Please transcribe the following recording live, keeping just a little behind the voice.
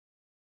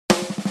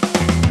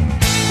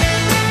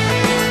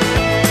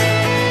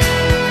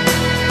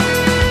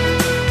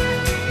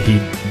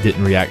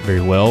didn't react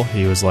very well.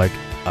 He was like,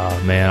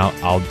 man,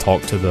 I'll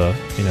talk to the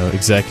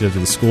executive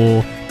of the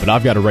school, but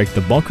I've got to rake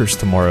the bunkers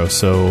tomorrow,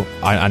 so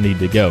I need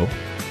to go.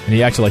 And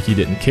he acted like he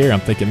didn't care. I'm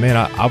thinking, man,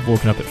 I've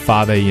woken up at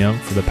 5 a.m.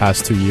 for the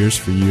past 2 years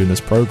for you in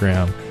this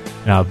program,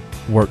 and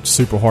I've worked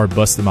super hard,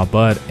 busted my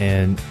butt,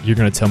 and you're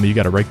going to tell me you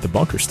got to rake the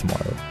bunkers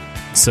tomorrow.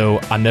 So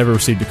I never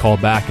received a call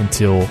back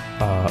until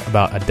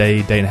about a day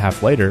and a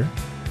half later,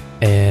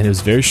 and it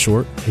was very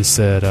short. He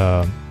said,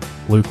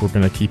 Luke, we're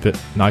going to keep it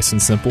nice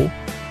and simple.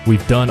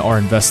 We've done our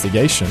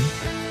investigation.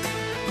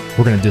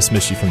 We're going to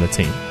dismiss you from the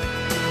team.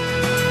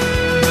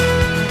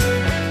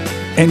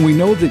 And we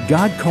know that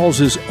God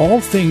causes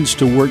all things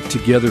to work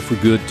together for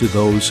good to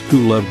those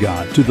who love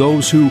God, to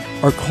those who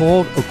are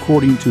called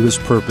according to His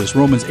purpose.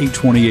 Romans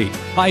 8:28.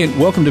 Hi, and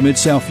welcome to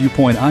Mid-South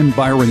Viewpoint. I'm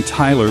Byron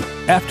Tyler.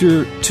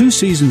 After 2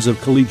 seasons of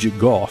collegiate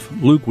golf,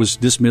 Luke was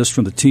dismissed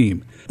from the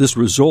team. This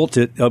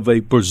resulted of a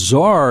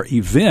bizarre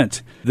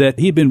event that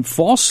he'd been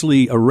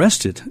falsely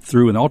arrested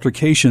through an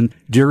altercation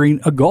during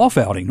a golf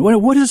outing.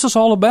 What is this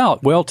all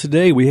about? Well,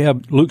 today we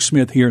have Luke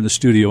Smith here in the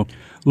studio.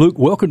 Luke,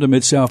 welcome to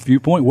Mid-South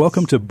Viewpoint.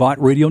 Welcome to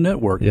Bott Radio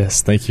Network.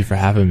 Yes, thank you for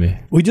having me.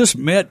 We just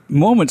met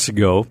moments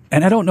ago,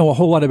 and I don't know a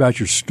whole lot about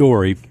your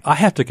story. I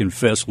have to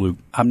confess, Luke,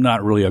 I'm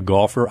not really a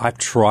golfer. I've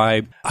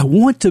tried. I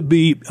want to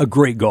be a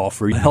great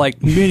golfer,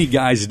 like many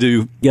guys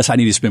do. Yes, I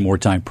need to spend more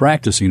time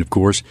practicing, of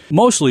course.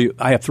 Mostly,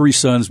 I have 3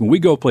 sons. When we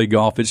go play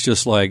golf, it's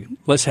just like,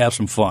 let's have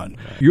some fun.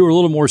 You're a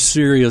little more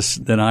serious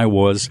than I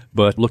was,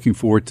 but looking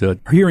forward to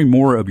hearing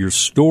more of your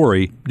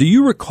story. Do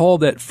you recall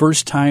that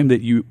first time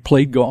that you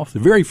played golf, the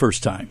very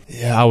first time?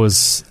 Yeah, I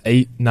was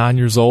 9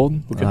 years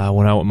old. Okay. I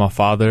went out with my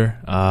father.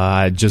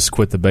 I had just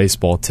quit the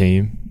baseball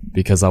team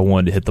because I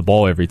wanted to hit the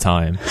ball every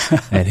time,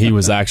 and he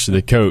was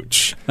actually the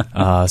coach.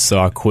 So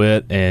I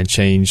quit and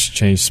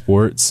changed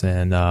sports,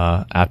 and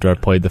after I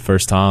played the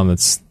first time,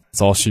 that's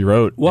all she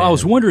wrote. Well, I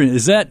was wondering,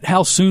 is that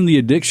how soon the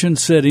addiction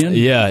set in?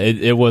 Yeah, it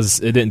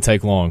didn't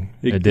take long.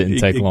 It didn't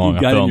take long.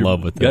 I fell in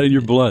love with it. Got in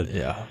your blood.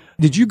 Yeah.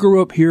 Did you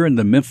grow up here in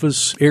the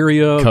Memphis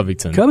area?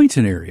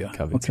 Covington area.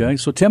 Covington. Okay.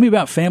 So tell me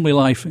about family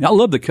life. I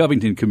love the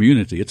Covington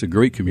community. It's a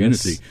great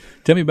community. Yes.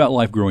 Tell me about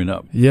life growing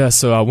up. Yeah,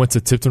 so I went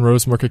to Tipton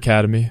Rosemark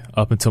Academy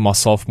up until my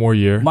sophomore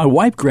year. My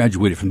wife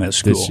graduated from that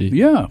school. Did she?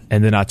 Yeah.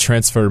 And then I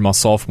transferred my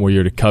sophomore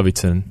year to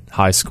Covington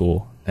High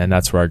School, and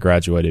that's where I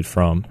graduated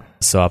from.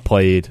 So I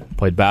played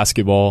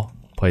basketball,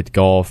 played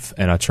golf,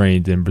 and I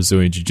trained in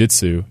Brazilian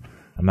Jiu-Jitsu.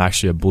 I'm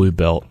actually a blue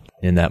belt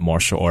in that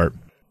martial art.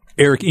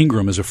 Eric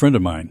Ingram is a friend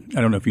of mine.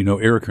 I don't know if you know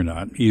Eric or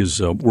not. He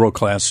is a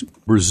world-class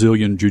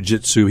Brazilian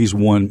jiu-jitsu. He's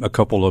won a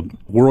couple of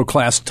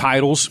world-class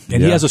titles,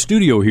 and he has a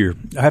studio here.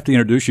 I have to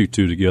introduce you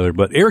two together,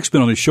 but Eric's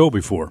been on his show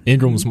before.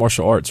 Ingram's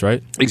martial arts,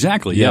 right?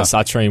 Exactly, Yes,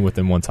 I trained with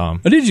him one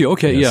time. Oh, did you?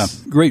 Okay,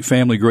 yes. Yeah. Great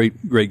family, great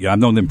guy. I've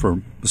known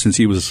them since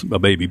he was a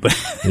baby, but,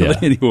 yeah,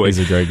 but anyway. He's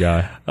a great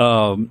guy.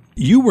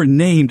 You were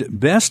named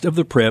Best of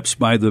the Preps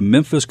by the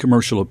Memphis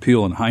Commercial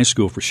Appeal in high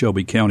school for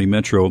Shelby County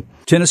Metro,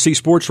 Tennessee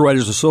Sports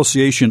Writers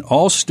Association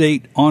All-State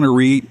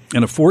honoree,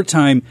 and a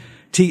 4-time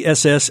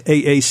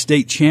TSSAA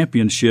State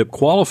Championship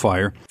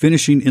qualifier,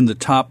 finishing in the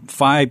top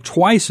 5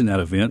 twice in that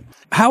event.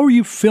 How are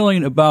you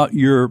feeling about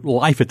your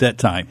life at that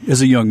time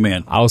as a young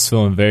man? I was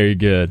feeling very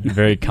good,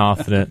 very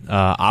confident.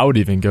 I would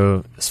even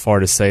go as far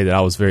to say that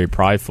I was very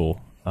prideful,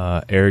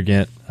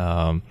 arrogant,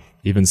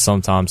 even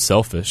sometimes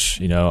selfish.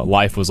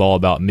 Life was all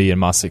about me and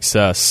my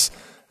success.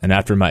 And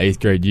after my 8th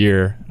grade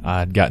year, I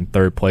had gotten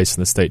 3rd place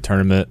in the state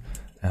tournament.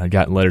 I had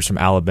gotten letters from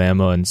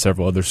Alabama and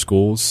several other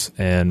schools,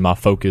 and my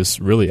focus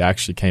really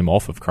actually came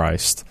off of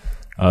Christ.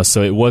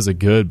 So it was a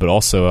good but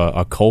also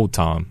a cold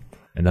time.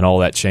 And then all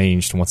that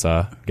changed once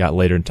I got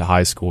later into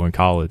high school and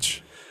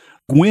college.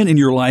 When in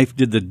your life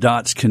did the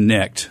dots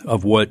connect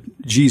of what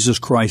Jesus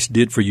Christ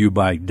did for you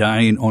by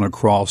dying on a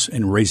cross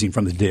and raising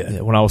from the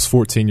dead? When I was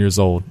 14 years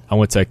old, I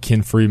went to a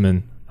Ken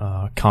Freeman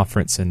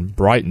conference in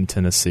Brighton,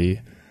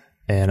 Tennessee,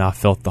 and I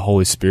felt the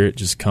Holy Spirit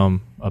just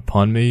come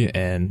upon me,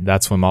 and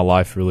that's when my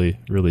life really,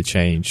 really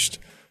changed.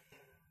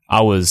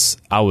 I was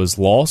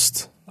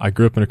lost. I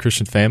grew up in a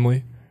Christian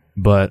family,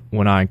 but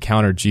when I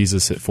encountered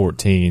Jesus at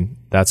 14,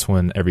 that's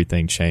when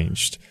everything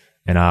changed.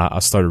 And I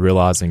started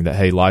realizing that,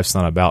 hey, life's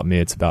not about me,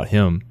 it's about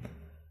Him.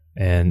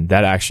 And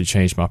that actually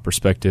changed my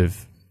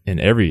perspective in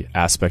every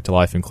aspect of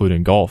life,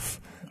 including golf.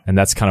 And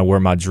that's kind of where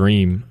my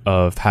dream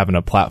of having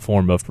a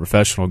platform of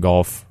professional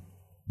golf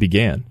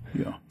began,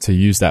 to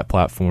use that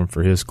platform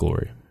for His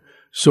glory.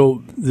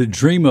 So the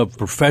dream of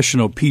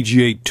professional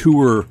PGA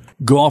Tour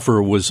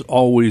golfer was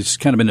always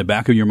kind of in the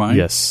back of your mind?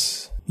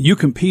 Yes. You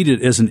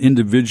competed as an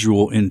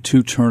individual in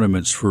 2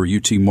 tournaments for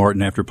UT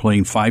Martin after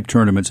playing 5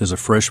 tournaments as a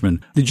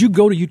freshman. Did you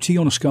go to UT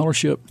on a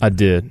scholarship? I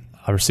did.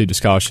 I received a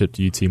scholarship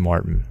to UT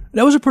Martin.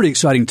 That was a pretty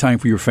exciting time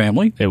for your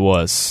family. It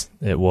was.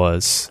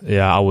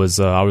 Yeah, I was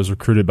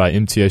recruited by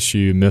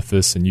MTSU,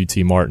 Memphis, and UT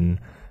Martin,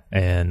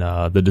 and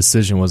the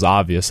decision was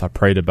obvious. I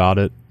prayed about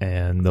it,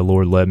 and the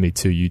Lord led me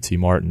to UT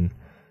Martin.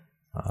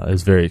 It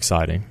was very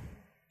exciting.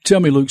 Tell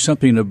me, Luke,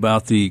 something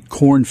about the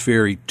Korn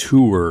Ferry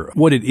Tour,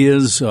 what it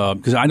is,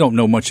 because I don't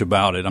know much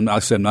about it. I'm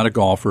not a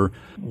golfer.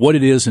 What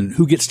it is and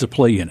who gets to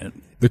play in it.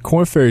 The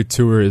Korn Ferry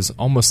Tour is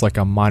almost like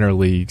a minor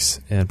leagues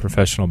in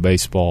professional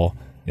baseball.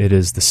 It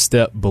is the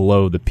step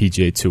below the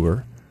PGA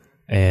Tour.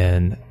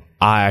 And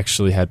I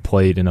actually had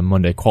played in a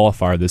Monday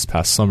qualifier this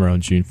past summer on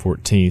June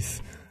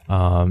 14th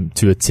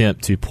to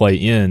attempt to play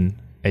in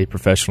a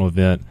professional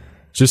event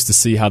just to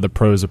see how the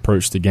pros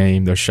approach the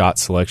game, their shot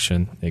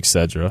selection,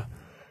 etc.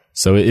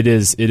 So it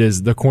is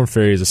the Korn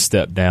Ferry is a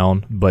step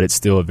down, but it's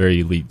still a very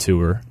elite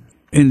tour.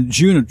 In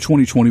June of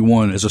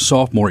 2021, as a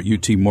sophomore at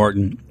UT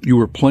Martin, you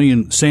were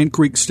playing Sand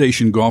Creek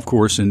Station Golf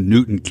Course in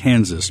Newton,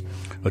 Kansas,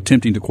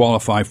 attempting to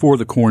qualify for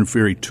the Korn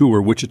Ferry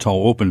Tour Wichita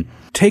Open.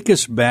 Take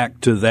us back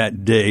to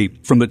that day,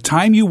 from the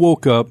time you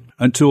woke up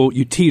until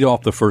you teed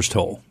off the first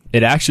hole.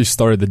 It actually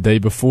started the day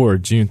before,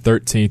 June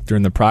 13th,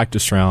 during the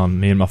practice round.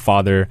 Me and my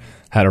father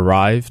had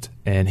arrived,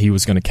 and he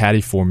was going to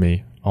caddy for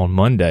me on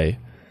Monday.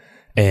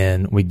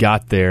 And we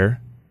got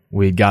there.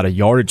 We got a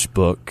yardage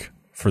book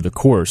for the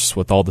course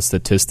with all the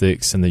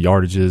statistics and the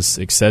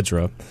yardages,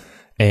 etc.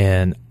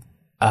 And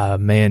a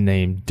man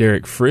named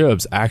Derek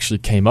Fribbs actually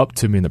came up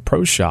to me in the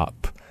pro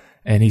shop,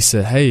 and he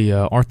said, "Hey,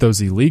 aren't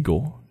those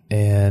illegal?"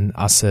 And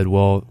I said,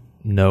 "Well,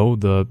 no,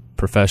 the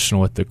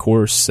professional at the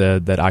course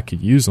said that I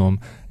could use them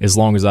as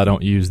long as I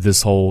don't use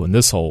this hole and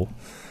this hole."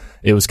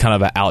 It was kind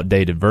of an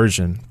outdated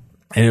version.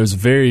 And it was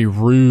very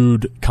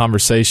rude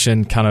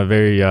conversation, kind of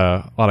very,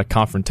 a lot of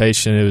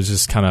confrontation. It was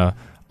just kind of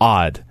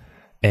odd.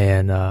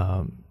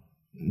 And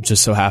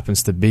just so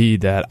happens to be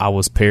that I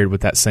was paired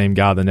with that same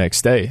guy the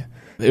next day.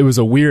 It was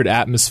a weird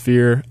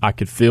atmosphere. I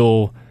could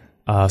feel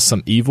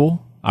some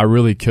evil. I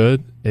really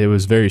could. It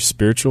was very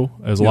spiritual.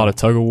 There was a lot of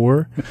tug of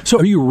war. So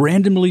are you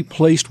randomly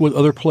placed with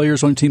other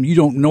players on the team? You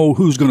don't know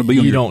who's going to be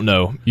on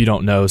You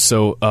don't know.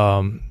 So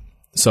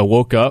I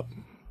woke up.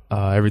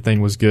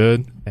 Everything was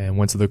good and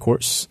went to the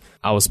course.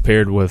 I was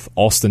paired with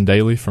Austin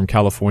Daly from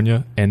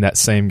California and that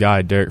same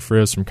guy, Derek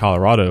Fribbs from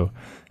Colorado.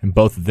 And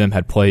both of them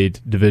had played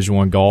Division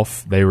I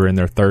golf. They were in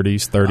their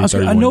 30s,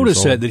 31 I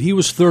noticed years old. that he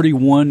was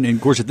 31, and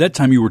of course at that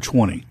time you were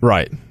 20.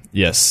 Right.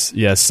 Yes.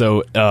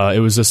 So it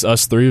was just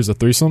us three. It was a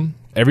threesome.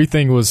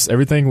 Everything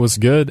was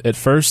good at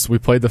first. We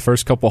played the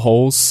first couple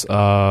holes.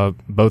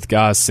 Both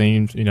guys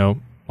seemed,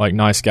 like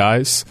nice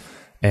guys,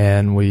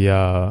 and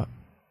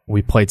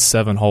we played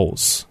 7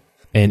 holes.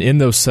 And in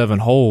those 7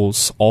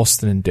 holes,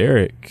 Austin and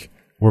Derek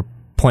were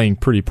playing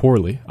pretty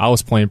poorly. I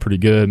was playing pretty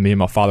good. Me and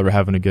my father were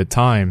having a good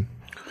time.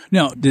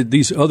 Now, did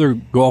these other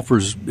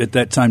golfers at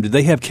that time, did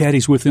they have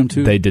caddies with them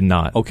too? They did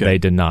not. Okay. They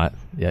did not.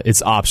 Yeah,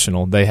 it's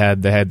optional. They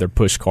had their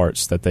push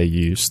carts that they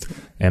used,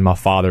 and my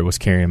father was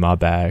carrying my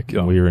bag,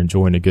 and we were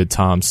enjoying a good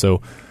time.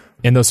 So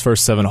in those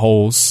first 7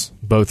 holes,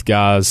 both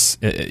guys,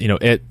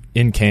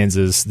 in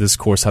Kansas, this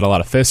course had a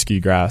lot of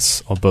fescue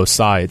grass on both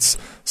sides.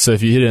 So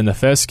if you hit it in the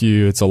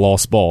fescue, it's a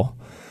lost ball.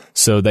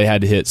 So they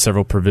had to hit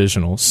several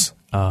provisionals.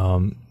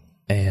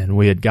 And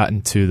we had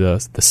gotten to the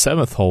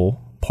 7th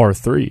hole, par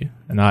 3,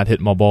 and I'd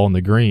hit my ball in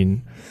the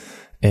green.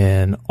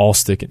 And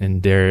Austin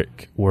and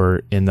Derek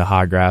were in the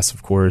high grass,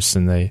 of course,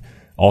 and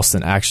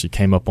Austin actually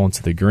came up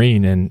onto the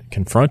green and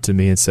confronted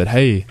me and said,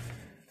 "Hey,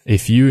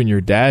 if you and your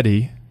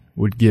daddy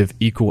would give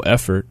equal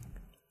effort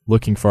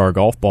looking for our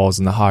golf balls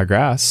in the high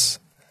grass,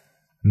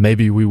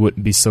 maybe we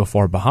wouldn't be so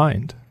far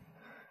behind."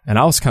 And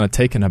I was kind of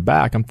taken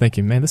aback. I'm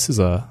thinking, man, this is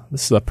a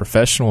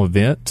professional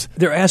event.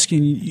 They're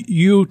asking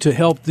you to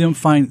help them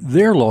find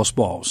their lost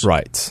balls.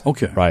 Right.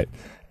 Okay. Right.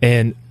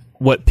 And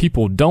what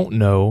people don't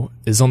know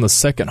is on the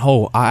 2nd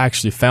hole, I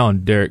actually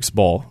found Derek's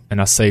ball, and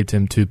I saved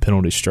him 2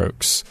 penalty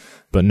strokes.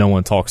 But no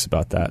one talks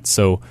about that.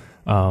 So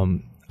I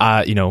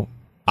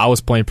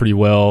was playing pretty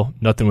well.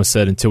 Nothing was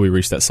said until we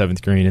reached that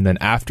 7th green. And then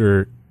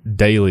after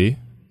Daly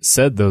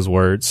said those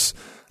words,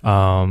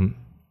 I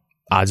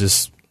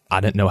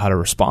didn't know how to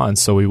respond.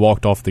 So we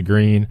walked off the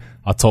green.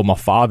 I told my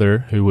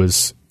father, who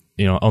was,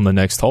 on the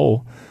next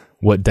hole,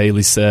 what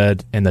Daly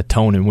said and the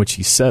tone in which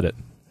he said it.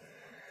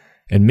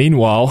 And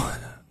meanwhile,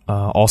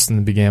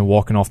 Austin began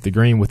walking off the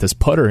green with his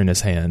putter in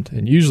his hand.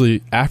 And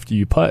usually after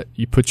you putt,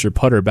 you put your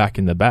putter back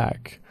in the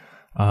bag.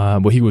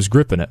 But he was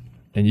gripping it,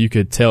 and you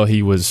could tell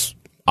he was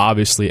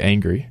obviously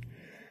angry.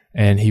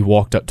 And he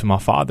walked up to my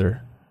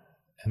father,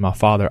 and my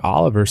father,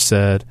 Oliver,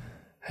 said,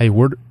 "Hey,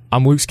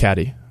 I'm Luke's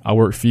caddy. I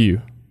work for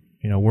you.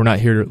 We're not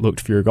here to look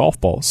for your golf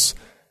balls.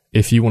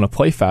 If you want to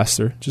play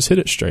faster, just hit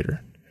it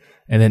straighter."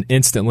 And then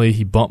instantly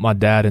he bumped my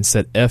dad and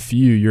said, "F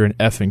you, you're an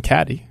effing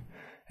caddy."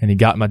 And he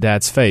got my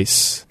dad's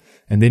face.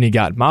 And then he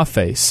got my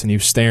face, and he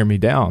was staring me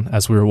down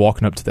as we were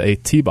walking up to the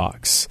 8th tee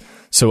box.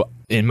 So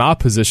in my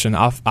position,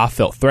 I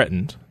felt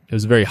threatened. It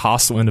was a very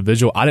hostile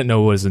individual. I didn't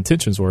know what his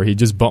intentions were. He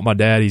just bumped my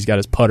dad. He's got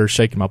his putter,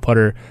 shaking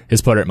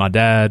his putter at my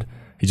dad.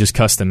 He just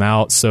cussed him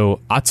out. So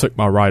I took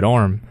my right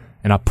arm,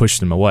 and I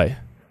pushed him away.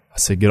 I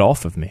said, "Get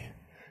off of me."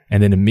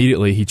 And then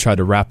immediately he tried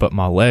to wrap up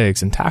my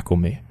legs and tackle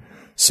me.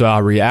 So I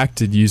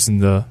reacted using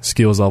the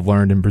skills I've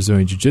learned in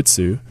Brazilian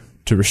Jiu-Jitsu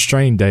to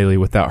restrain Daly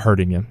without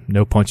hurting him.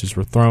 No punches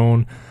were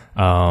thrown.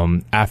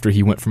 After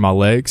he went for my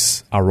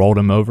legs, I rolled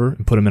him over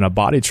and put him in a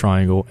body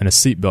triangle and a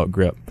seatbelt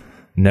grip.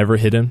 Never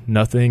hit him,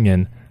 nothing,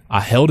 and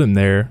I held him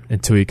there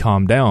until he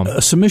calmed down.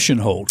 A submission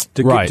hold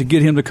to Right.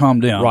 get him to calm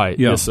down. Right,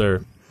 Yeah. yes,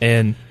 sir.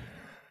 And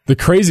the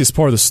craziest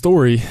part of the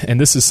story, and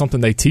this is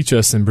something they teach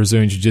us in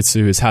Brazilian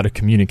Jiu-Jitsu, is how to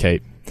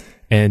communicate.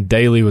 And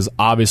Daly was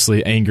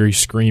obviously angry,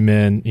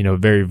 screaming,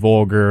 very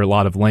vulgar, a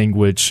lot of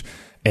language.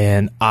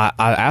 And I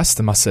asked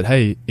him, I said,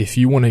 hey, if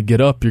you want to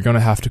get up, you're going to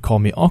have to call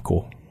me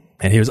uncle.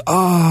 And he was,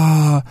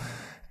 And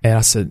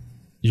I said,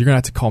 you're going to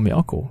have to call me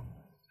uncle.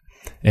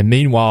 And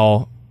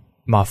meanwhile,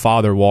 my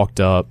father walked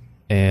up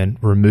and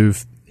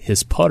removed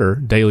his putter,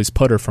 Daly's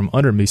putter, from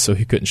under me so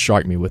he couldn't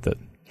strike me with it.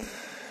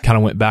 Kind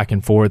of went back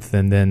and forth.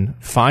 And then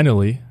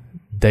finally,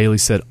 Daly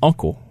said,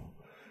 uncle.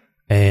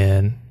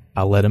 And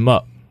I let him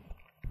up.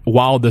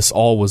 While this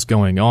all was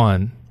going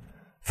on,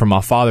 from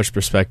my father's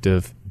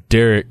perspective,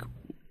 Derek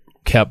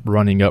kept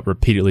running up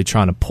repeatedly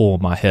trying to pull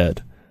my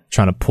head,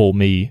 trying to pull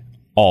me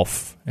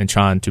off and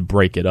trying to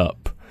break it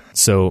up.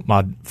 So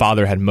my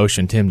father had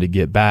motioned him to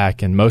get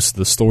back, and most of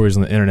the stories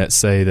on the internet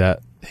say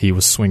that he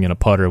was swinging a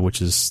putter,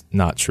 which is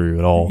not true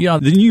at all. Yeah,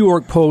 the New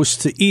York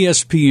Post to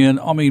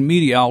ESPN,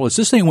 media outlets,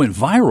 this thing went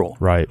viral.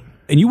 Right.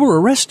 And you were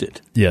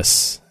arrested.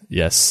 Yes.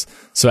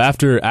 So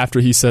after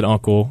he said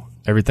uncle,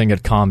 everything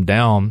had calmed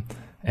down,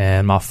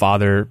 and my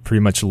father pretty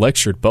much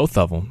lectured both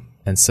of them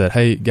and said,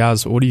 hey,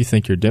 guys, what do you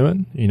think you're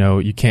doing?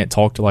 You can't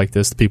talk to like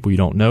this to people you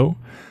don't know.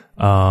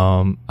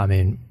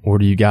 Where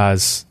do you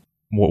guys,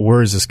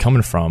 where is this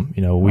coming from?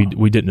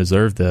 We didn't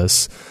deserve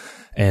this.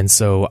 And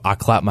so I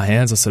clapped my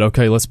hands. I said,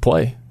 okay, let's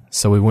play.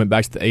 So we went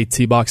back to the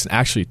AT box and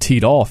actually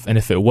teed off. And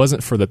if it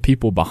wasn't for the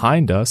people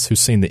behind us who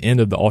seen the end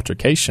of the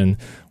altercation,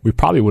 we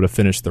probably would have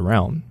finished the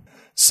round.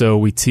 So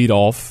we teed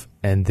off,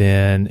 and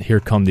then here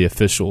come the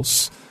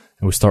officials.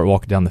 And we start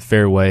walking down the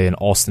fairway, and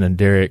Austin and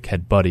Derek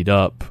had buddied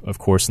up, of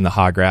course, in the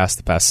high grass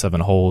the past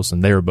 7 holes,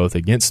 and they were both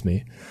against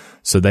me.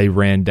 So they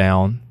ran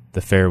down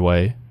the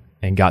fairway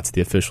and got to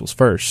the officials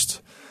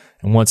first.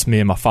 And once me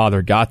and my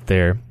father got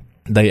there,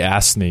 they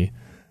asked me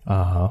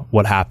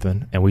what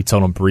happened, and we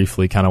told them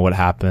briefly kind of what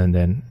happened.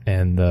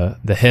 And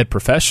the head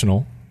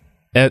professional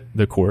at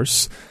the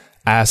course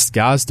asked,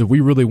 guys, do we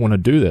really want to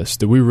do this?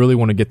 Do we really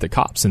want to get the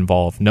cops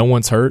involved? No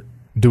one's hurt.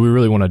 Do we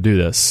really want to do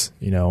this?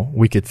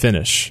 We could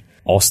finish.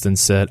 Austin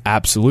said,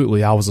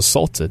 absolutely, I was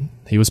assaulted.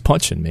 He was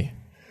punching me.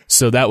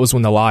 So that was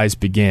when the lies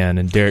began,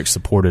 and Derek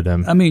supported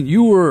him.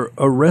 You were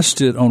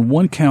arrested on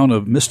one count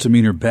of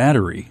misdemeanor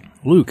battery.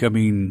 Luke,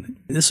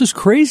 this is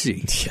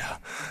crazy. Yeah,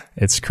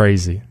 it's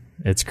crazy.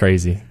 It's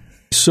crazy.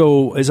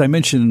 So, as I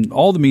mentioned,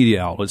 all the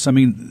media outlets,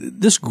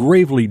 this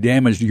gravely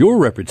damaged your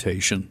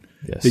reputation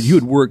that you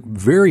had worked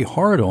very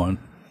hard on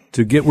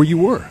to get where you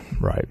were.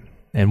 Right.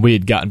 And we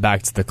had gotten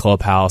back to the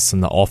clubhouse,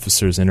 and the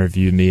officers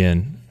interviewed me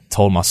and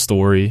told my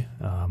story.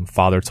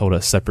 Father told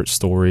a separate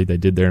story. They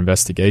did their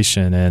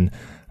investigation, and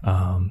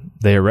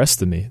they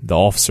arrested me. The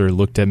officer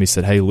looked at me and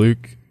said, hey,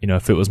 Luke,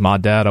 if it was my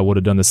dad, I would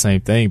have done the same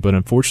thing. But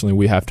unfortunately,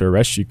 we have to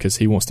arrest you because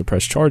he wants to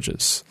press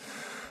charges.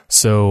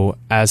 So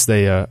as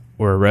they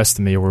were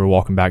arresting me, we were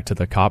walking back to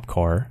the cop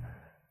car,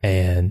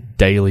 and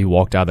Daly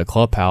walked out of the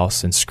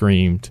clubhouse and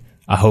screamed,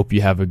 I hope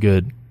you have a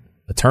good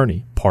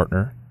attorney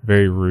partner.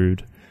 Very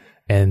rude.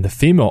 And the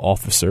female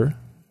officer,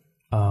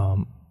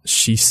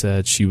 she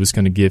said she was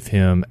going to give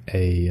him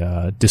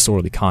a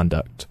disorderly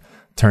conduct.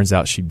 Turns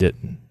out she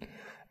didn't.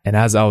 And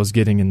as I was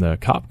getting in the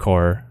cop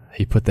car,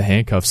 he put the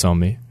handcuffs on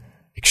me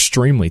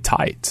extremely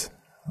tight.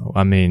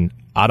 I've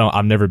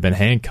never been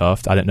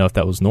handcuffed. I didn't know if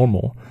that was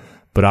normal.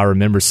 But I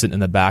remember sitting in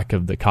the back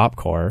of the cop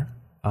car,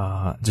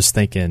 just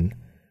thinking,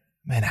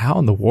 man, how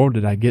in the world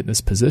did I get in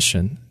this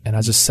position? And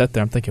I just sat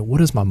there, I'm thinking,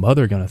 what is my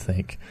mother going to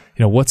think?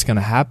 What's going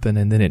to happen?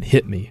 And then it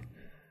hit me.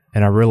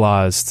 And I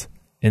realized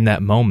in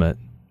that moment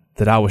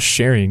that I was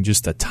sharing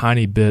just a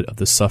tiny bit of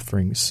the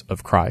sufferings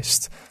of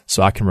Christ,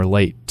 so I can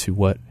relate to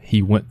what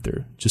he went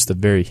through, just a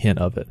very hint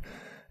of it.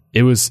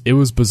 It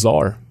was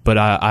bizarre, but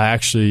I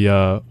actually,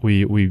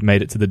 we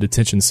made it to the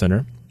detention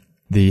center.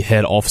 The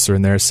head officer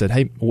in there said,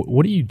 hey,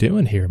 what are you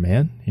doing here,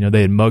 man?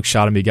 They had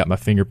mugshotted me, got my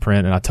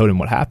fingerprint, and I told him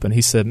what happened.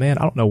 He said, man,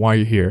 I don't know why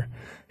you're here.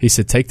 He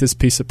said, take this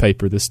piece of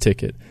paper, this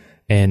ticket,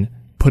 and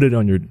put it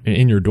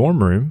in your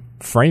dorm room,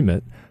 frame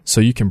it, so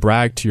you can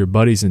brag to your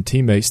buddies and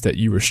teammates that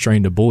you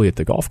restrained a bully at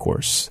the golf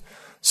course.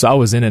 So I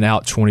was in and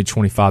out 20,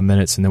 25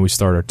 minutes, and then we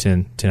started our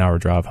 10-hour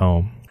drive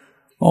home.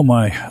 Oh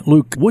my,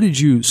 Luke, what did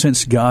you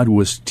sense God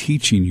was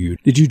teaching you?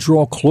 Did you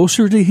draw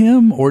closer to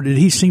him, or did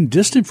he seem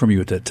distant from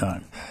you at that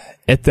time?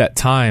 At that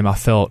time, I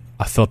felt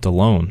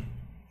alone.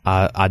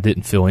 I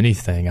didn't feel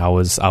anything. I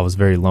was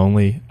very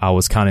lonely. I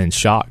was kind of in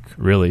shock,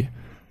 really.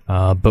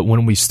 But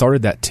when we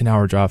started that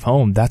 10-hour drive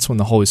home, that's when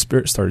the Holy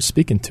Spirit started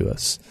speaking to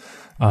us.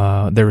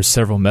 There were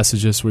several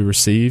messages we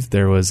received.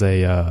 There was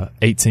a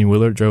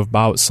 18-wheeler drove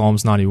by with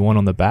Psalms 91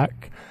 on the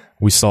back.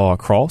 We saw a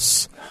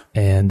cross,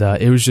 and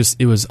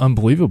it was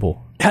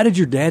unbelievable. How did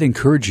your dad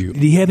encourage you?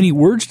 Did he have any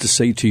words to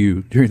say to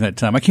you during that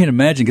time? I can't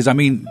imagine, because,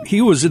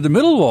 he was in the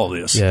middle of all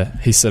this. Yeah,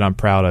 he said, I'm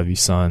proud of you,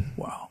 son.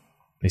 Wow.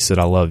 He said,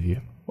 I love you.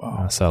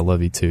 Wow. So I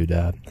love you too,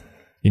 Dad.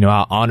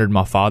 I honored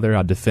my father.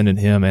 I defended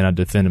him and I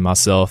defended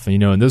myself.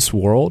 And, in this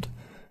world,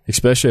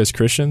 especially as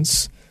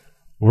Christians,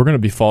 we're going to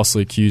be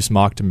falsely accused,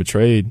 mocked, and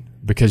betrayed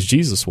because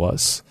Jesus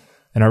was.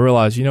 And I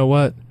realized, you know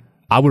what?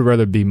 I would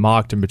rather be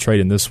mocked and betrayed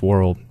in this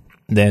world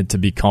than to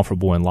be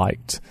comfortable and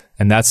liked.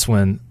 And that's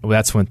when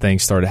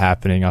things started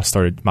happening.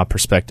 My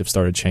perspective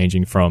started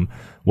changing from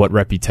what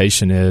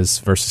reputation is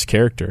versus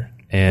character.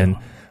 And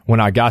when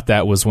I got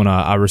that was when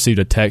I received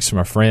a text from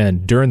a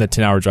friend during the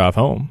 10-hour drive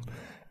home.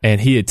 And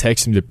he had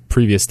texted me the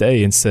previous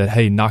day and said,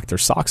 hey, knock their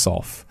socks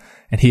off.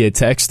 And he had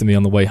texted me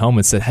on the way home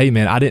and said, hey,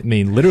 man, I didn't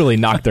mean literally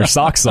knock their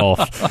socks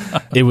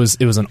off. It was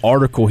an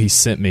article he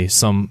sent me.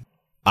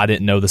 I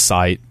didn't know the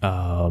site.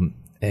 And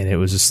it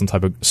was just some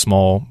type of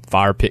small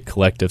fire pit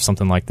collective,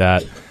 something like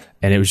that.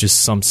 And it was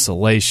just some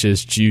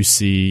salacious,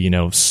 juicy,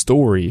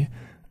 story,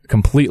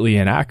 completely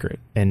inaccurate.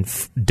 And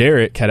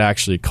Derek had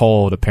actually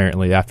called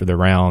apparently after the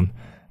round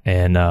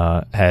and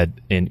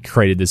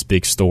created this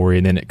big story,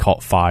 and then it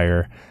caught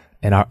fire.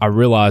 And I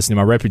realized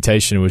my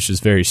reputation was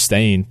just very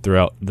stained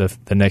throughout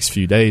the next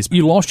few days.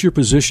 You lost your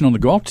position on the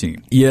golf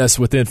team. Yes,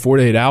 within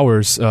 48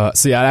 hours. I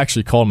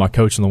actually called my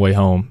coach on the way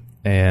home,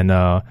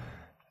 and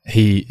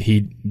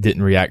he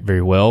didn't react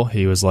very well.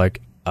 He was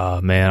like,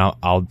 man,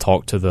 I'll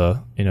talk to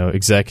the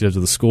executives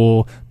of the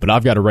school, but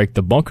I've got to rake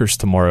the bunkers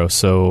tomorrow,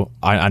 so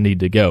I need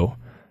to go.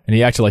 And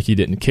he acted like he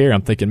didn't care.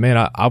 I'm thinking,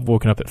 man, I've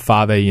woken up at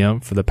 5 a.m.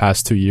 for the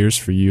past 2 years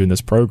for you in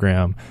this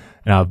program,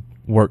 and I've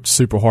worked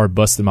super hard,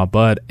 busted my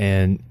butt,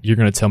 and you're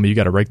going to tell me you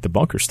got to rake the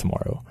bunkers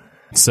tomorrow.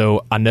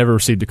 So I never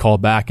received a call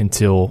back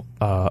until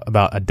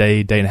about a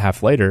day and a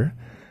half later,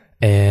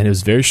 and it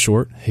was very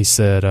short. He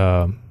said,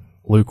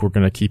 Luke, we're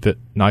going to keep it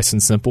nice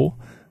and simple.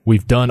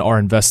 We've done our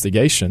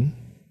investigation.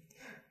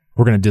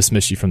 We're going to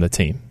dismiss you from the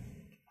team.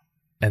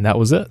 And that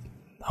was it.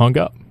 Hung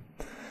up.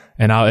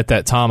 And at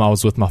that time, I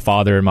was with my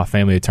father and my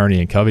family attorney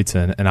in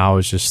Covington, and I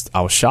was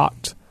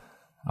shocked.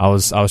 I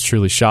was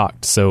truly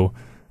shocked. So,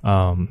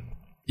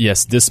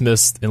 yes,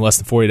 dismissed in less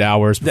than 48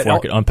 hours before I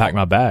could unpack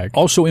my bag.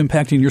 Also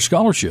impacting your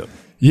scholarship.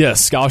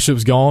 Yes, scholarship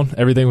was gone.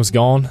 Everything was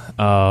gone.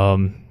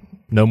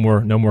 No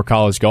more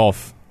college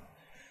golf.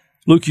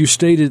 Luke, you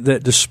stated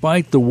that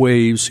despite the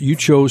waves, you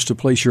chose to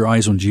place your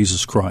eyes on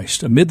Jesus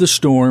Christ. Amid the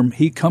storm,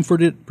 he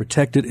comforted,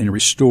 protected, and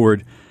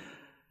restored.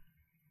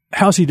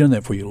 How's he done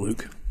that for you,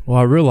 Luke? Well,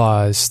 I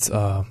realized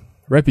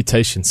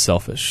reputation's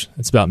selfish.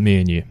 It's about me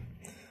and you.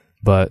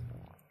 But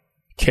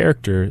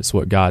character is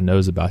what God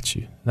knows about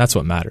you. That's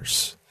what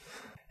matters.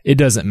 It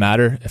doesn't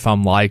matter if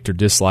I'm liked or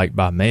disliked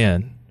by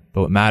man,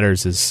 but what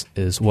matters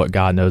is what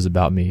God knows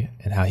about me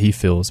and how he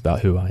feels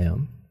about who I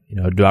am.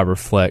 Do I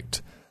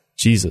reflect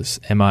Jesus?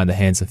 Am I in the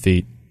hands and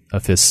feet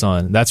of his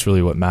son? That's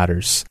really what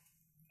matters.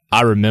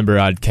 I remember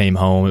I came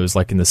home. It was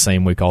like in the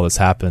same week all this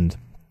happened.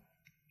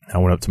 I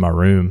went up to my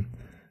room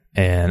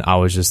and I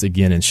was just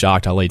again in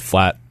shock. I laid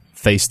flat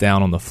face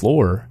down on the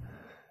floor,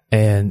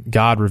 and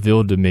God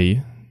revealed to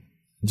me,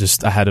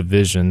 I had a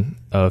vision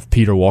of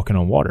Peter walking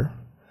on water.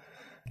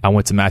 I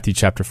went to Matthew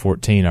chapter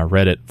 14. I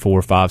read it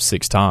 4, 5,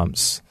 6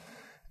 times,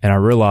 and I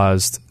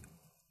realized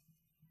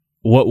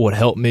what would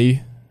help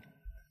me,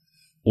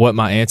 what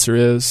my answer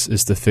is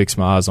to fix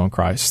my eyes on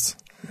Christ.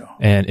 Yeah.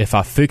 And if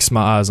I fix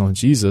my eyes on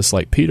Jesus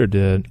like Peter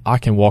did, I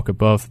can walk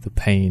above the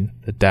pain,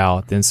 the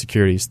doubt, the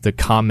insecurities, the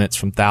comments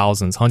from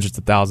thousands, hundreds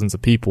of thousands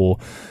of people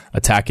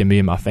attacking me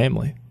and my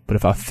family. But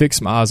if I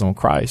fix my eyes on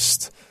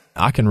Christ,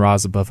 I can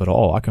rise above it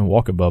all. I can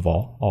walk above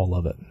all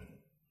of it.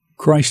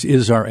 Christ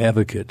is our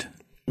advocate.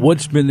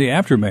 What's been the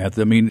aftermath?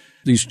 I mean,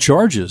 these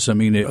charges, are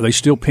they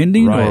still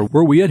pending, right, or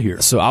where are we at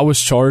here? So I was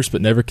charged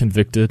but never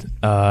convicted.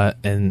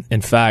 And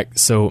in fact,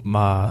 so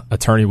my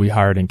attorney we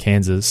hired in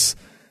Kansas,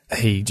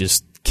 he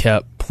just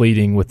kept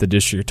pleading with the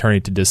district attorney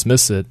to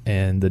dismiss it.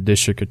 And the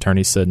district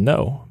attorney said,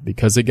 no,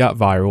 because it got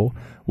viral,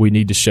 we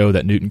need to show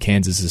that Newton,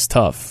 Kansas is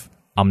tough.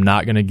 I'm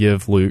not going to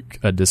give Luke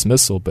a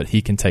dismissal, but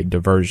he can take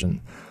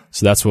diversion.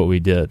 So that's what we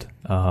did.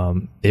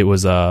 It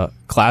was a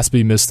Class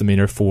B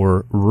misdemeanor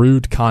for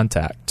rude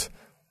contact.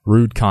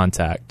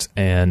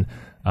 And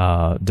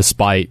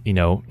despite,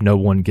 no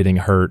one getting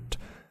hurt,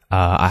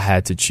 I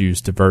had to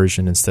choose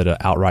diversion instead of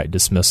outright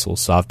dismissal.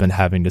 So I've been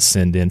having to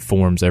send in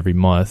forms every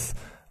month,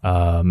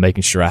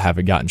 making sure I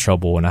haven't gotten in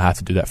trouble, and I have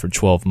to do that for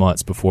 12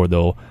 months before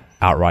they'll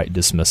outright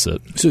dismiss it.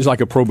 So it's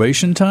like a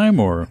probation time,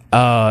 or?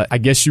 I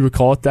guess you would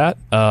call it that.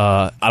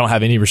 I don't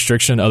have any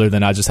restriction other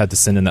than I just had to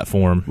send in that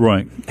form.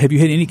 Right. Have you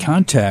had any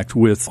contact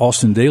with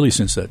Austin Daly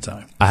since that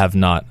time? I have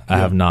not. I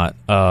have not.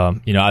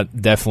 I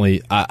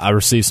definitely, I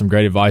received some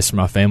great advice from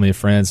my family and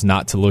friends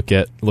not to look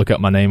up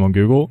my name on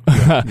Google.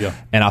 Yeah.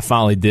 And I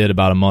finally did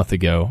about a month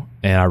ago,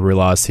 and I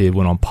realized he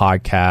went on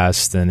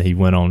podcasts and he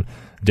went on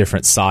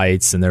different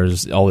sites, and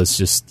there's all this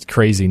just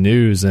crazy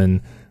news,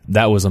 and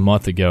that was a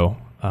month ago.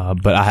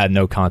 But I had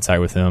no contact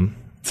with him.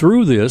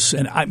 through this,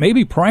 and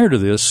maybe prior to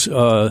this,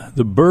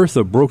 the birth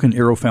of Broken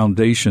Arrow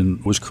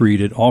Foundation was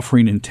created,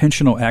 offering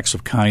intentional acts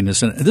of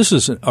kindness. And this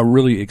is a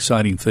really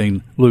exciting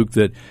thing, Luke,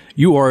 that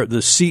you are the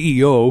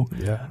CEO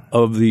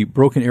of the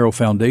Broken Arrow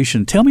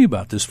Foundation. Tell me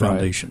about this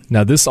foundation. Right.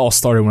 Now, this all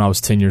started when I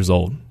was 10 years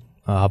old.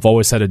 I've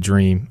always had a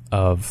dream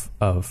of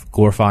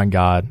glorifying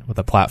God with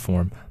a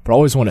platform, but I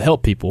always want to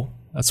help people.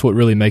 That's what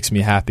really makes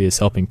me happy, is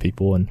helping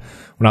people. And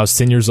when I was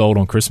 10 years old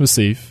on Christmas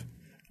Eve,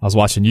 I was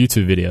watching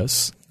YouTube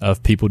videos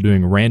of people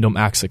doing random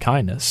acts of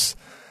kindness.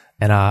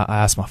 And I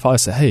asked my father, I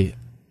said, hey,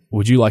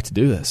 would you like to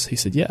do this? He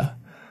said, yeah.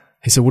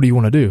 He said, what do you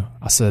want to do?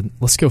 I said,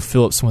 let's go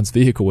fill up someone's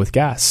vehicle with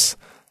gas.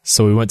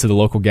 So we went to the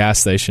local gas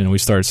station and we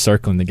started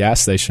circling the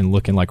gas station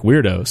looking like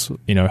weirdos,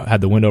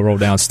 had the window rolled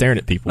down staring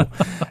at people.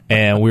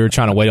 And we were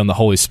trying to wait on the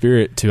Holy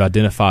Spirit to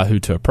identify who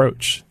to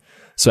approach.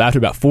 So after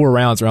about 4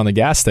 rounds around the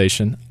gas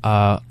station,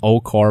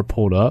 old car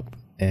pulled up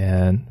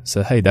and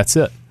said, hey, that's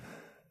it.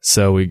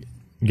 So we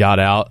got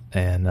out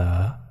and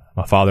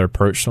my father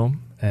approached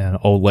him, and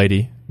an old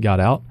lady got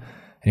out,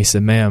 and he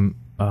said, ma'am,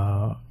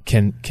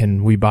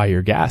 can we buy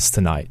your gas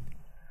tonight?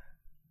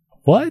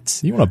 What?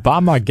 You want to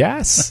buy my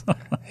gas?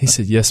 He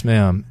said, yes,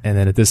 ma'am. And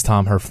then at this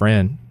time, her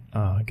friend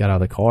got out of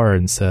the car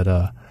and said,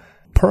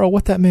 Pearl,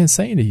 what that man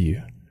saying to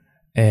you?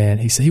 And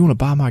he said, he want to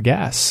buy my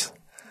gas.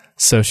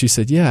 So she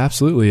said, yeah,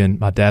 absolutely.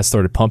 And my dad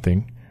started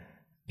pumping,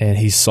 and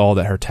he saw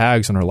that her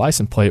tags on her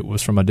license plate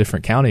was from a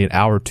different county, an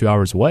hour, 2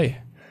 hours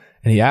away.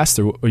 And he asked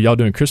her, are y'all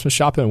doing Christmas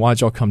shopping? Why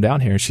did y'all come down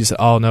here? And she said,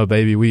 oh, no,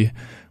 baby, we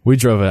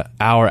drove an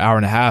hour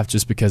and a half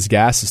just because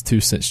gas is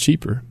 2 cents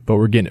cheaper, but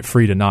we're getting it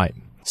free tonight.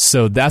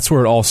 So that's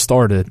where it all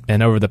started.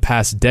 And over the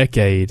past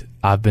decade,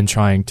 I've been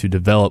trying to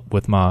develop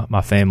with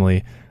my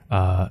family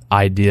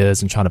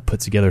ideas and trying to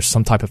put together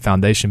some type of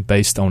foundation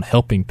based on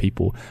helping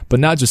people, but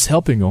not just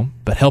helping them,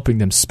 but helping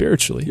them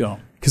spiritually. Yeah.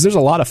 Because there's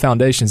a lot of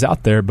foundations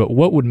out there, but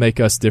what would make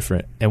us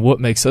different? And what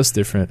makes us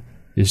different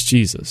is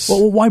Jesus.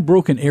 Well, why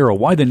Broken Arrow?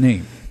 Why the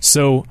name?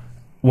 So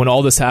when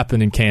all this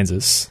happened in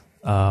Kansas,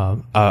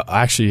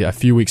 actually a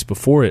few weeks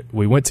before it,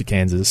 we went to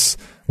Kansas.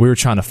 We were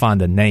trying to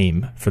find a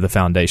name for the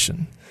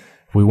foundation.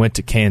 We went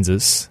to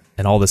Kansas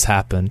and all this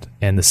happened.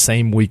 And the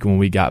same week when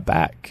we got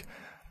back,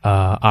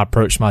 I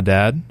approached my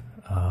dad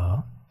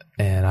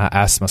and I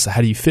asked him, I said,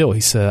 how do you feel? He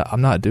said,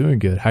 I'm not doing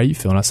good. How do you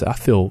feel? And I said, I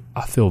feel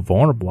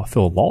vulnerable. I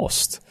feel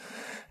lost.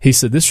 He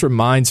said, this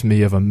reminds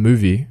me of a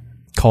movie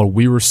called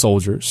We Were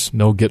Soldiers.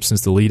 Mel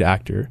Gibson's the lead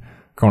actor.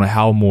 Colonel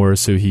Hal Moore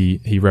is who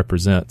he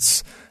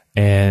represents.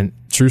 And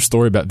true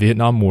story about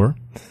Vietnam War.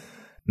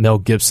 Mel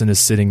Gibson is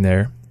sitting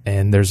there,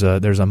 and there's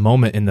a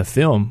moment in the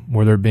film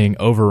where they're being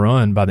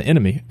overrun by the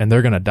enemy, and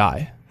they're going to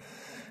die.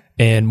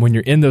 And when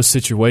you're in those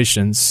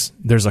situations,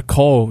 there's a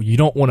call you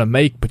don't want to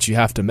make, but you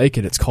have to make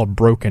it. It's called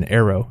Broken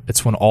Arrow.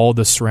 It's when all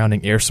the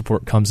surrounding air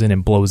support comes in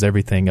and blows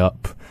everything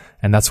up.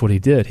 And that's what he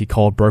did. He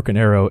called Broken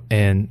Arrow,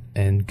 and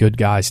good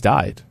guys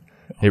died.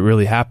 It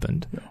really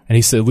happened. And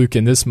he said, Luke,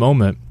 in this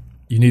moment,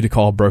 you need to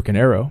call Broken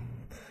Arrow.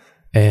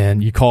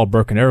 And you call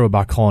Broken Arrow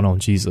by calling on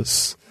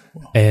Jesus.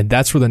 And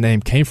that's where the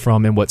name came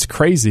from. And what's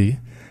crazy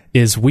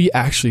is we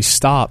actually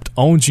stopped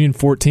on June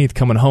 14th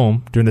coming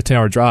home during the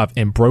 10-hour drive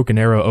in Broken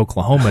Arrow,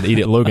 Oklahoma to eat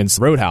at Logan's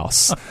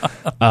Roadhouse.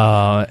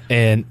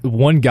 And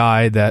one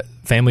guy, that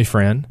family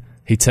friend,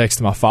 he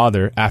texted my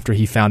father after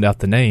he found out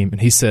the name.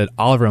 And he said,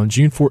 Oliver, on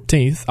June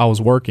 14th, I was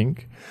working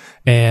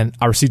and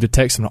I received a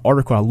text from an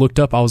article. I looked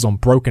up, I was on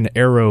Broken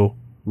Arrow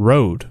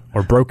Road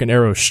or Broken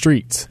Arrow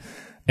Street.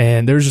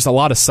 And there's just a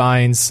lot of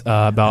signs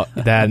about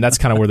that, and that's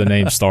kind of where the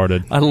name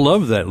started. I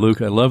love that,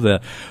 Luke. I love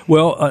that.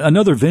 Well,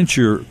 another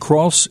venture,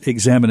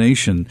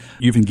 Cross-Examination.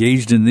 You've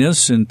engaged in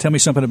this, and tell me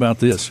something about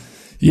this.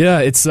 Yeah,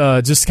 it's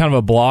just kind of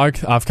a blog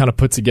I've kind of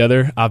put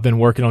together. I've been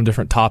working on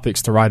different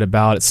topics to write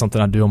about. It's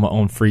something I do on my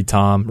own free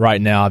time.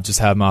 Right now, I've just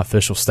had my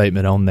official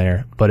statement on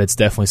there, but it's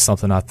definitely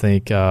something I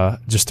think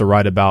just to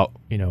write about,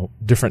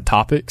 different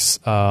topics.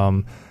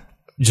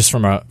 Just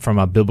from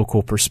a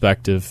biblical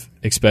perspective,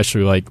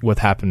 especially like what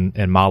happened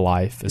in my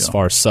life as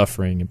far as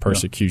suffering and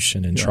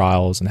persecution and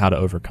trials and how to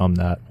overcome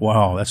that.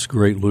 Wow, that's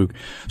great, Luke.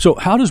 So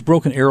how does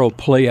Broken Arrow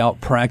play out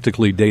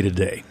practically day to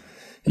day?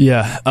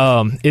 Yeah,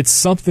 it's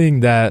something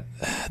that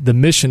the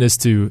mission is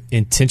to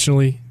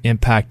intentionally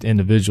impact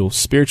individuals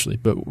spiritually,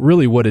 but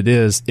really what it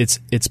is,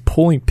 it's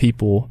pulling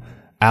people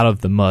out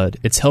of the mud.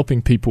 It's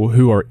helping people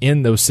who are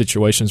in those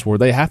situations where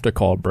they have to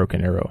call a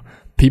Broken Arrow.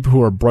 People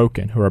who are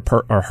broken, who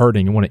are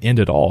hurting and want to end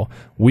it all.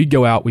 We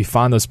go out, we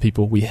find those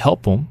people, we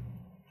help them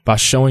by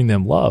showing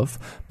them love,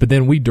 but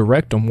then we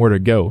direct them where to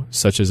go,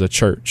 such as a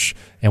church.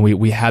 And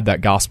we had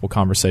that gospel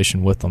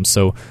conversation with them.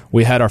 So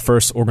we had our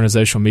first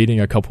organizational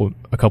meeting a couple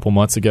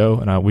months ago,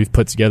 and we've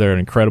put together an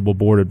incredible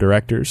board of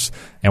directors,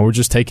 and we're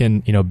just taking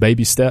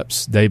baby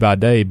steps day by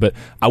day. But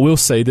I will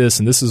say this,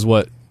 and this is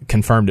what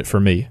confirmed it for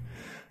me.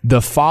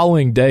 The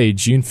following day,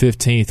 June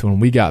 15th, when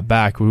we got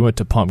back, we went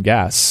to pump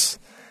gas.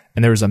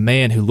 And there was a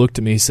man who looked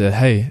at me and said,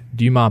 hey,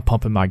 do you mind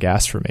pumping my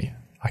gas for me?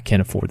 I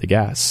can't afford the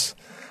gas.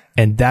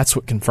 And that's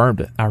what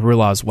confirmed it. I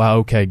realized, wow,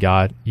 okay,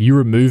 God, you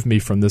removed me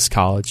from this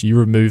college. You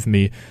removed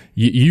me.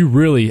 You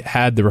really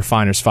had the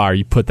refiner's fire.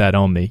 You put that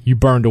on me. You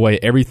burned away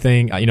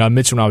everything. I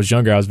mentioned when I was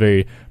younger, I was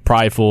very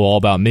prideful, all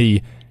about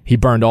me. He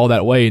burned all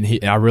that away,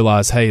 and I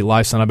realized, hey,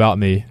 life's not about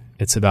me.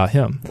 It's about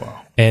him.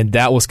 Wow. And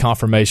that was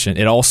confirmation.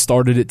 It all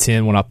started at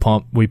 10 when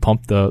we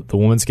pumped the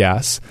woman's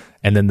gas.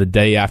 And then the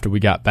day after we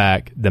got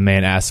back, the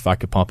man asked if I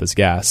could pump his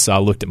gas. So I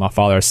looked at my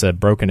father. I said,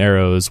 Broken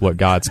Arrow is what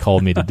God's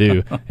called me to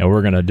do, and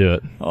we're going to do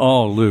it.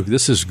 Oh, Luke,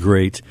 this is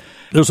great.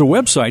 There's a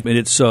website, and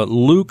it's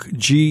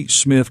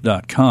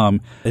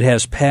lukegsmith.com. It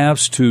has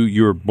paths to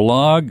your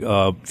blog,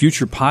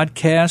 future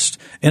podcast,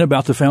 and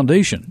about the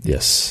foundation.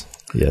 Yes.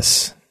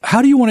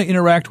 How do you want to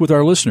interact with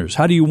our listeners?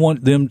 How do you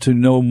want them to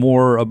know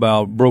more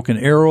about Broken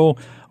Arrow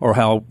or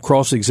how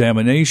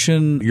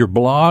cross-examination, your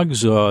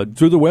blogs,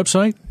 through the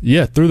website?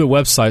 Yeah, through the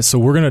website. So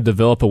we're going to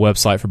develop a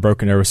website for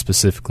Broken Arrow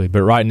specifically.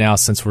 But right now,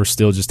 since we're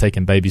still just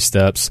taking baby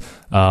steps,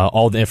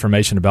 all the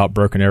information about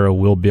Broken Arrow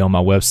will be on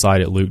my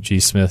website at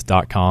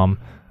lukegsmith.com.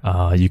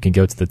 You can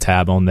go to the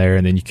tab on there,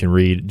 and then you can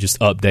read just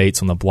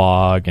updates on the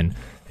blog and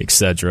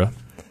etc.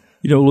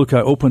 Luke, I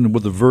opened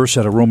with a verse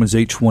out of Romans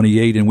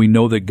 8:28, and we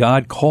know that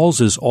God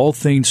causes all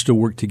things to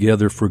work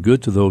together for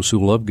good to those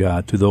who love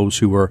God, to those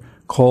who are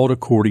called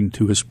according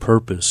to his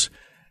purpose.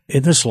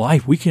 In this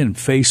life, we can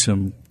face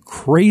some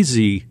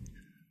crazy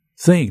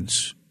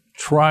things,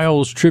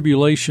 trials,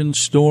 tribulations,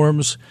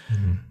 storms,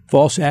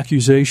 false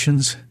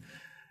accusations,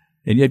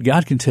 and yet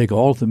God can take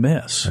all of the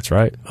mess That's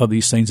right. of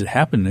these things that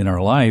happen in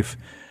our life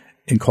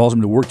and cause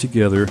them to work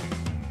together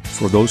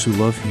for those who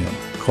love him,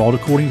 called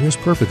according to his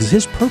purpose. Because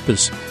his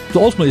purpose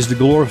ultimately is to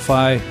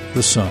glorify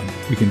the Son.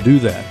 We can do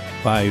that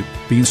by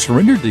being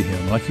surrendered to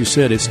him. Like you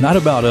said, it's not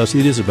about us,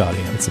 it is about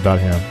him. It's about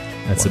him.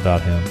 It's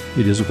about him.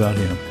 It is about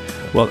him.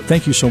 Well,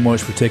 thank you so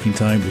much for taking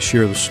time to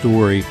share the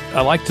story.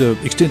 I'd like to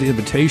extend an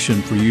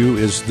invitation for you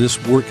as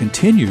this work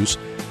continues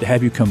to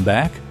have you come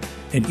back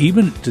and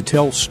even to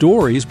tell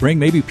stories, bring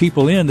maybe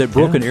people in that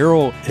Broken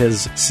Arrow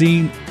has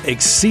seen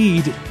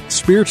exceed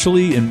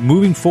spiritually and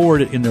moving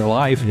forward in their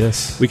life.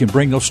 Yes. We can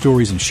bring those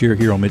stories and share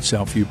here on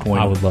Mid-South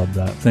Viewpoint. I would love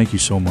that. Thank you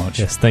so much.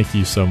 Yes, thank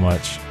you so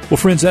much. Well,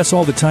 friends, that's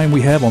all the time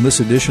we have on this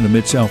edition of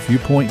Mid-South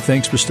Viewpoint.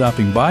 Thanks for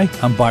stopping by.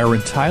 I'm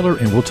Byron Tyler,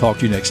 and we'll talk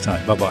to you next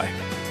time. Bye-bye.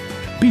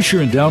 Be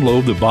sure and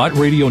download the Bott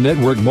Radio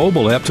Network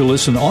mobile app to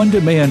listen on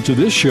demand to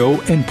this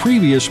show and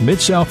previous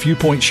Mid-South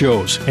Viewpoint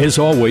shows. As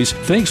always,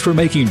 thanks for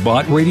making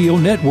Bott Radio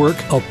Network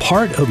a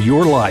part of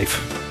your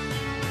life.